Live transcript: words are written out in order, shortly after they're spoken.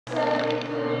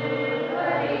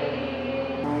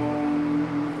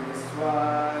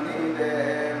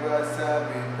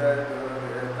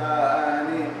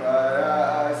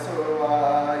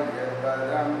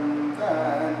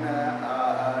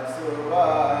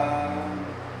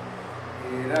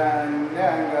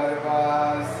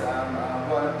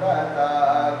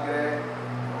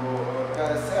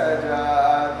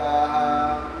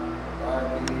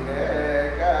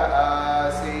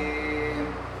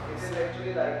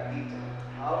are eaten.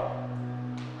 How?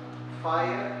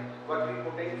 Fire, what we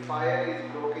put in fire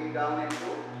is broken down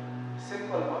into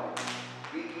simple one.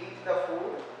 We eat the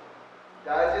food,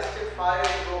 digestive fire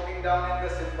is broken down in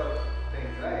the simple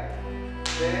things, right?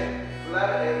 Then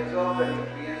blood absorbs the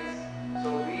nutrients. So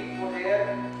we put air,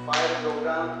 fire broke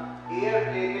down, air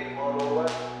take it all over.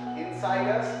 Inside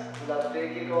us, blood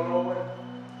take it all over.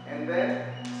 And then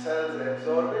cells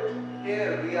absorb it.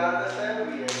 Here we are the cell,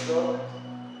 we absorb it.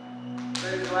 So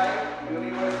it's like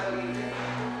universal eating.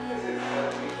 This is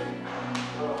eating.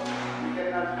 So you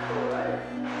cannot throw, right?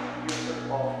 You should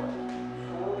offer.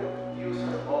 Food you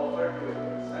should offer to a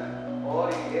person, or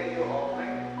here you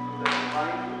offering to the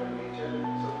divine, to the nature.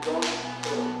 So don't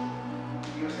throw.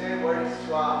 You say word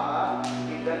swaha,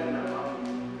 idannamam.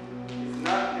 It's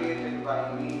not created by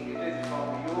me, it is from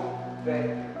you back.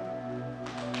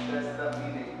 That's the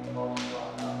meaning of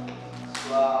swaha.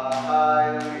 Swaha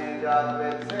yamijat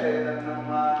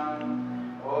vedsedannamam.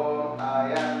 Om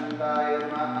ayantaya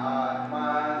mahatma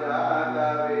jata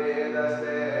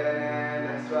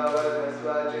vedasene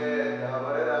svavadasvache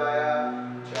tavaradaya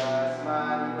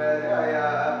chasman prajaya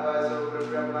pasupra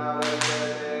brahma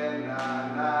vajate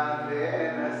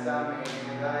nanandena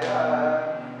samidaya.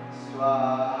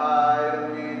 Swaha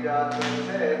yamijat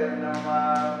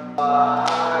vedsedannamam.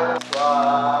 Swaha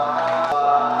swaha.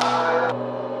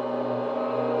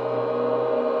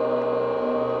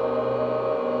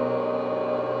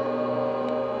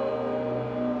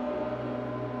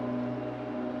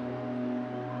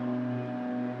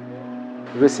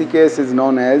 Rishikesh is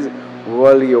known as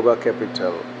World Yoga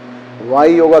Capital. Why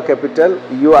Yoga Capital?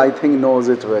 You, I think, knows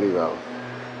it very well.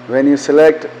 When you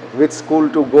select which school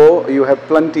to go, you have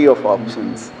plenty of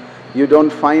options. You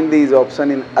don't find these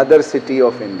options in other city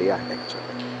of India actually.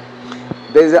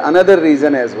 There is another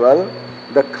reason as well,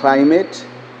 the climate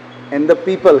and the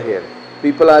people here.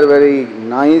 People are very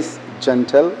nice,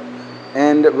 gentle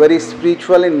and very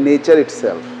spiritual in nature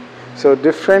itself. So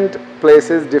different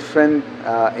places, different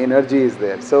energy is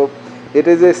there. So it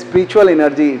is a spiritual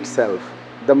energy itself.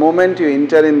 The moment you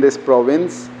enter in this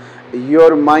province,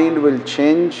 your mind will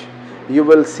change. You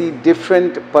will see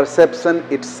different perception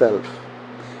itself.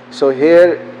 So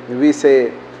here we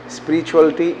say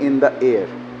spirituality in the air.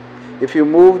 If you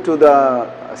move to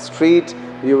the street,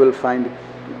 you will find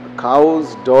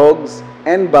cows, dogs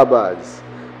and babas,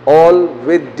 all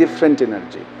with different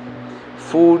energy.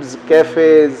 Foods,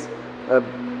 cafes,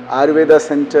 Ayurveda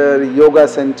center, yoga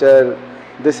center.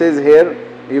 This is here,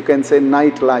 you can say,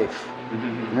 nightlife.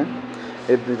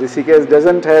 Rishikesh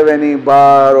doesn't have any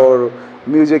bar or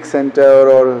music center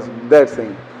or that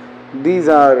thing. These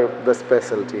are the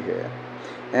specialty here.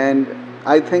 And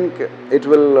I think it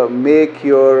will make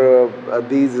your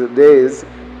these days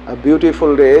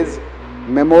beautiful days,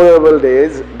 memorable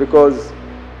days, because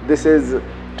this is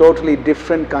totally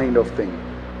different kind of thing.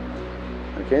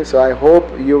 Okay, so I hope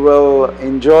you will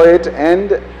enjoy it,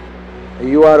 and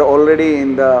you are already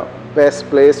in the best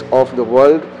place of the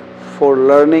world for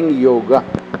learning yoga.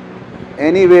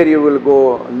 Anywhere you will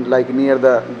go, like near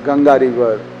the Ganga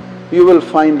river, you will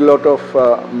find lot of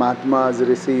Mahatmas,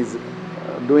 Rishis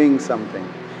doing something.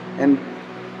 And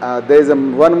there is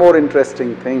one more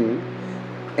interesting thing.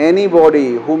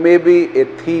 Anybody who may be a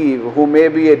thief, who may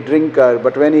be a drinker,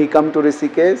 but when he comes to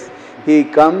Rishikesh, he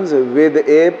comes with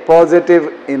a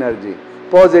positive energy,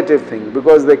 positive thing,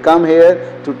 because they come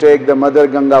here to take the Mother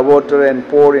Ganga water and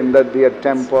pour in their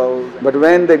temple. But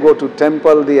when they go to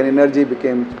temple, the energy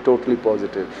became totally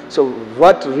positive. So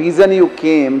what reason you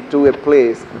came to a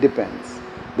place depends,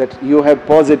 that you have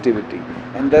positivity,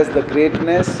 and that's the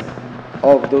greatness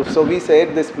of those. So we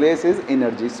said this place is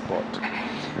energy spot.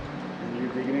 We're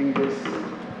beginning this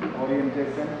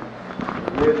orientation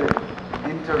with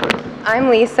introduction.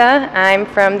 I'm Lisa. I'm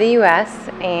from the US,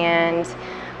 and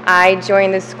I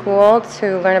joined the school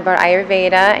to learn about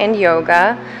Ayurveda and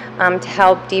yoga to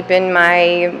help deepen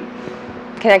my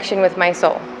connection with my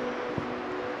soul.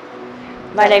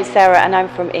 My name's Sarah and I'm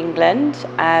from England.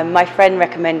 My friend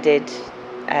recommended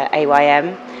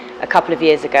AYM a couple of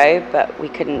years ago, but we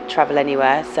couldn't travel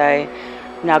anywhere, so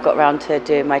now got around to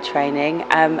doing my training,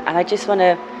 and I just want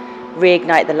to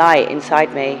reignite the light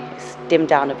inside me. It's dimmed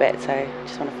down a bit, so I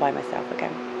just want to find myself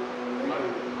again.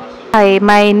 Hi,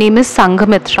 my name is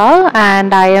Sanghamitra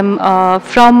and I am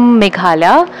from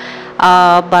Meghalaya,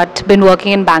 but been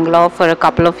working in Bangalore for a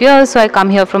couple of years, so I come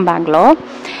here from Bangalore.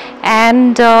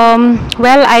 And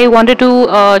well, I wanted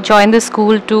to join the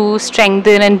school to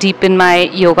strengthen and deepen my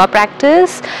yoga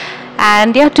practice,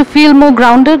 and yeah, to feel more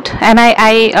grounded. And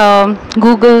I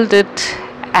googled it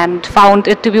and found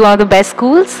it to be one of the best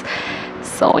schools.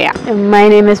 So yeah. My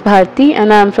name is Bharti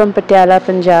and I'm from Patiala,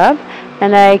 Punjab.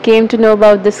 and I came to know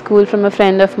about the school from a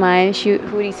friend of mine who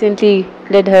recently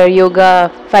did her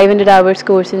yoga 500 hours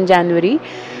course in January.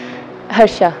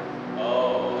 Harsha.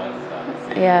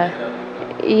 Yeah.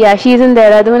 Yeah, she's in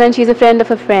Dehradun and she's a friend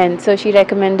of a friend. So she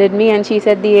recommended me and she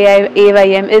said the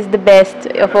AYM is the best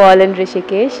of all in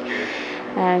Rishikesh.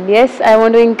 And yes, I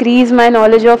want to increase my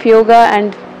knowledge of yoga,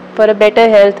 and for a better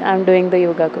health, I'm doing the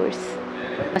yoga course.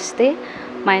 Namaste,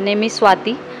 my name is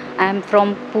Swati. I am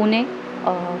from Pune.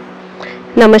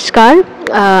 Namaskar,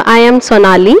 I am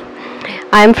Sonali.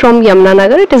 I am from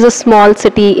Yamunanagar. It is a small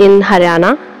city in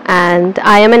Haryana, and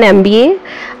I am an MBA.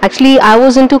 Actually, I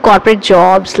was into corporate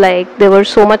jobs, like they were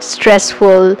so much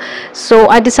stressful, so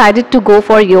I decided to go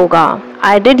for yoga.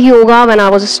 I did yoga when I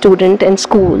was a student in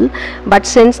school, but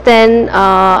since then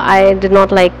I did not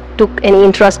took any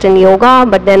interest in yoga.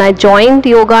 But then I joined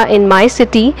yoga in my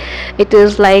city. It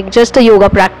is like just a yoga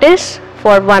practice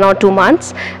for 1 or 2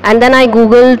 months, and then I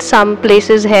googled some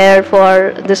places here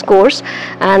for this course,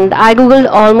 and I googled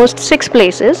almost 6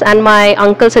 places, and my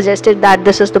uncle suggested that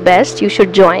this is the best, you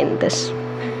should join this.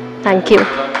 Thank you.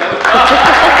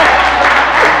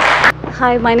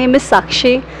 Hi, my name is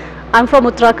Sakshi. I'm from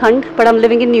Uttarakhand, but I'm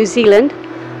living in New Zealand,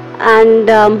 and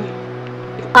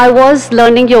I was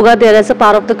learning yoga there as a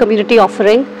part of the community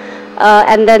offering,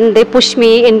 and then they pushed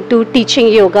me into teaching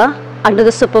yoga under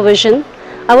the supervision.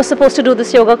 I was supposed to do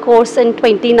this yoga course in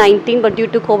 2019, but due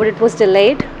to COVID it was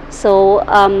delayed. So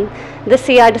this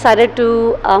year I decided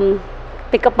to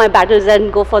pick up my battles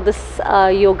and go for this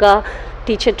yoga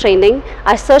teacher training.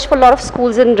 I searched for a lot of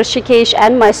schools in Rishikesh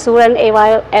and Mysore, and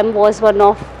AYM was one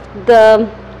of the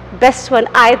best one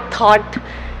I thought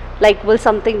will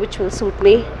something which will suit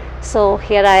me. So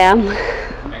here I am.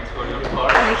 Thanks for your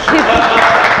thoughts.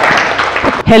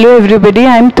 Hello everybody,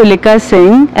 I am Tulika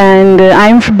Singh, and I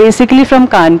am basically from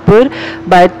Kanpur,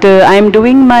 but I am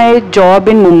doing my job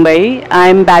in Mumbai. I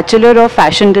am Bachelor of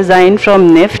Fashion Design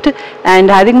from NIFT and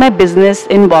having my business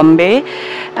in Bombay.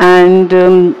 And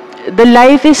the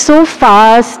life is so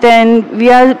fast and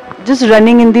we are just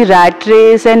running in the rat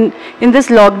race, and in this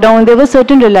lockdown there were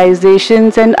certain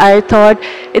realizations, and I thought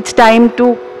it's time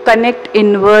to connect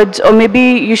inwards, or maybe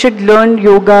you should learn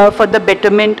yoga for the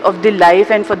betterment of the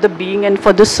life and for the being and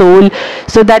for the soul.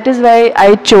 So that is why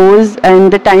I chose,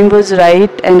 and the time was right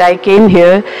and I came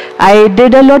here. I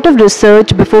did a lot of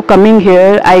research before coming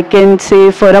here. I can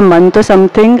say for a month or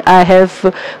something I have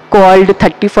called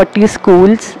 30-40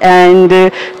 schools, and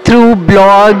through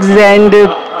blogs and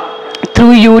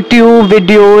through YouTube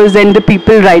videos and the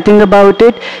people writing about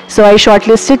it. So I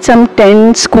shortlisted some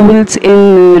 10 schools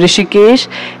in Rishikesh,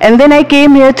 and then I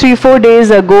came here 3-4 days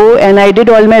ago and I did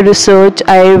all my research.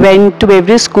 I went to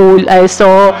every school. I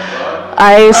saw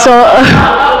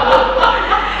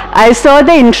I saw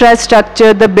the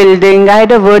infrastructure, the building. I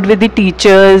had a word with the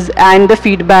teachers and the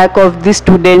feedback of the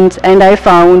students, and I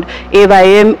found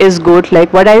AYM is good,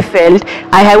 like what I felt.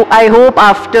 I hope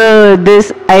after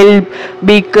this I'll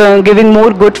be giving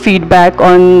more good feedback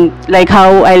on like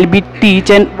how I'll be teach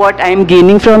and what I'm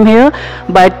gaining from here.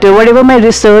 But whatever my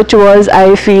research was,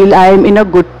 I feel I'm in a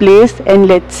good place, and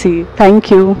let's see.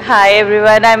 Thank you. Hi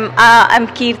everyone, I'm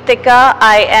Kirtika.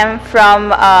 I am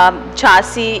from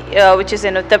Jhansi, which is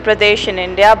in Uttar Pradesh in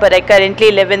India, but I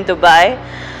currently live in Dubai.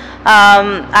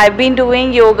 I've been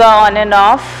doing yoga on and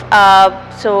off,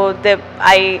 so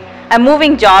I'm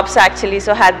moving jobs actually,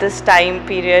 so had this time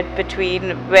period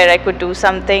between where I could do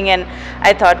something, and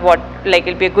I thought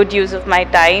it'll be a good use of my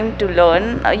time to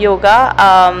learn yoga.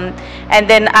 And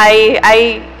then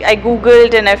I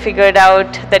googled and I figured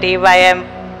out that AYM,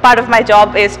 part of my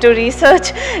job is to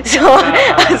research, so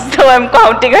I'm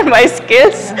counting on my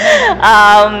skills.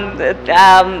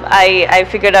 I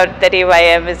figured out that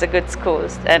AYM is a good school,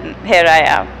 and here I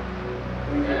am.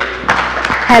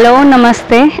 Hello,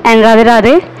 namaste and Radhe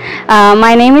Radhe.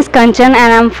 My name is Kanchan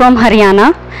and I'm from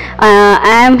Haryana.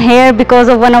 I am here because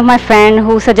of one of my friend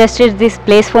who suggested this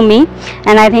place for me,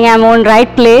 and I think I'm on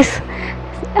right place.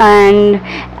 And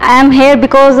I am here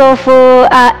because of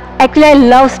actually I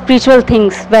love spiritual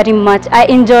things very much. I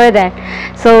enjoy that.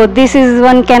 So this is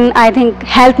one can I think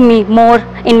help me more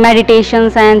in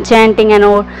meditations and chanting and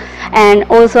all, and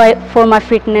also for my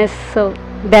fitness. So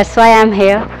that's why I'm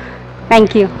here.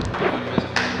 Thank you.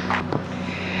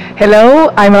 Hello,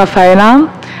 I'm Rafaela.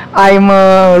 I'm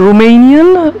a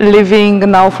Romanian living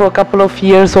now for a couple of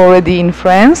years already in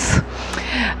France.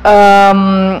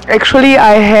 Actually,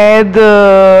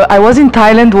 I was in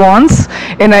Thailand once,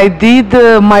 and I did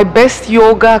my best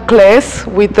yoga class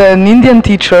with an Indian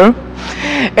teacher.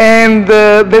 And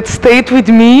that stayed with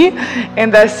me.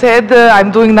 And I said,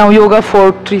 I'm doing now yoga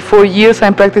for 3-4 years.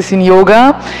 I'm practicing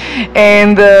yoga.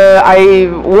 And I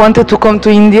wanted to come to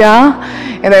India.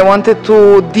 And I wanted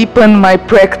to deepen my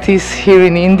practice here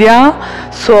in India.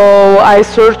 So I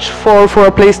searched for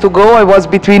a place to go. I was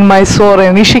between Mysore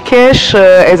and Rishikesh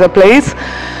as a place.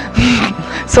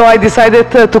 So I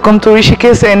decided to come to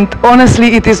Rishikesh, and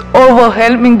honestly it is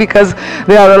overwhelming because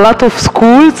there are a lot of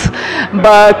schools,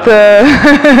 but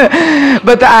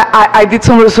but I did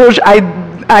some research. I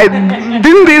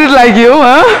didn't did it like you,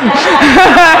 huh?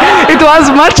 It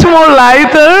was much more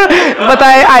lighter, but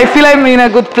I feel I'm in a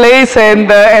good place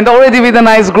and already with a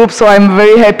nice group, so I'm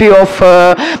very happy of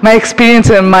my experience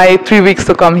and my 3 weeks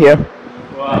to come here.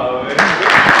 Wow.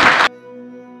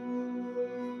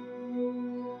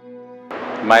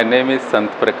 My name is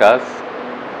Sant Prakash,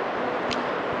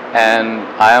 and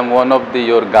I am one of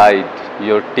your guide,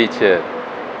 your teacher,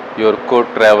 your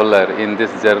co-traveler in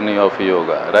this journey of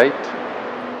yoga, right?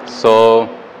 So,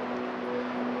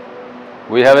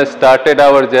 we have started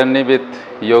our journey with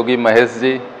Yogi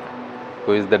Maheshji,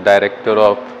 who is the director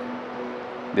of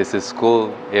this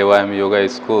school, AYM Yoga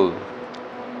School,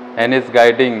 and is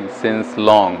guiding since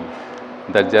long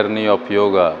the journey of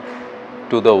yoga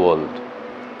to the world.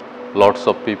 Lots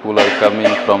of people are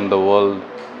coming from the world,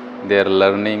 they are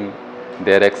learning,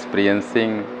 they are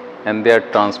experiencing, and they are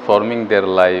transforming their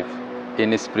life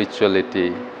in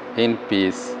spirituality, in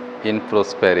peace, in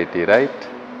prosperity, right?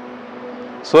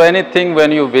 So anything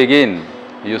when you begin,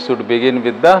 you should begin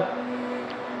with the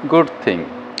good thing,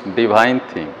 divine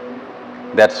thing.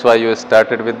 That's why you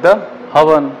started with the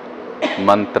Havan,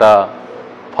 mantra,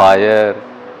 fire,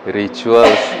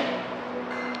 rituals,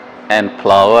 and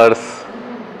flowers.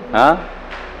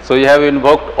 So you have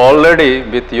invoked already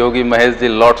with Yogi Maheshji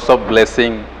lots of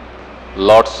blessing,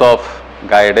 lots of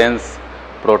guidance,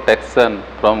 protection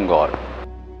from God.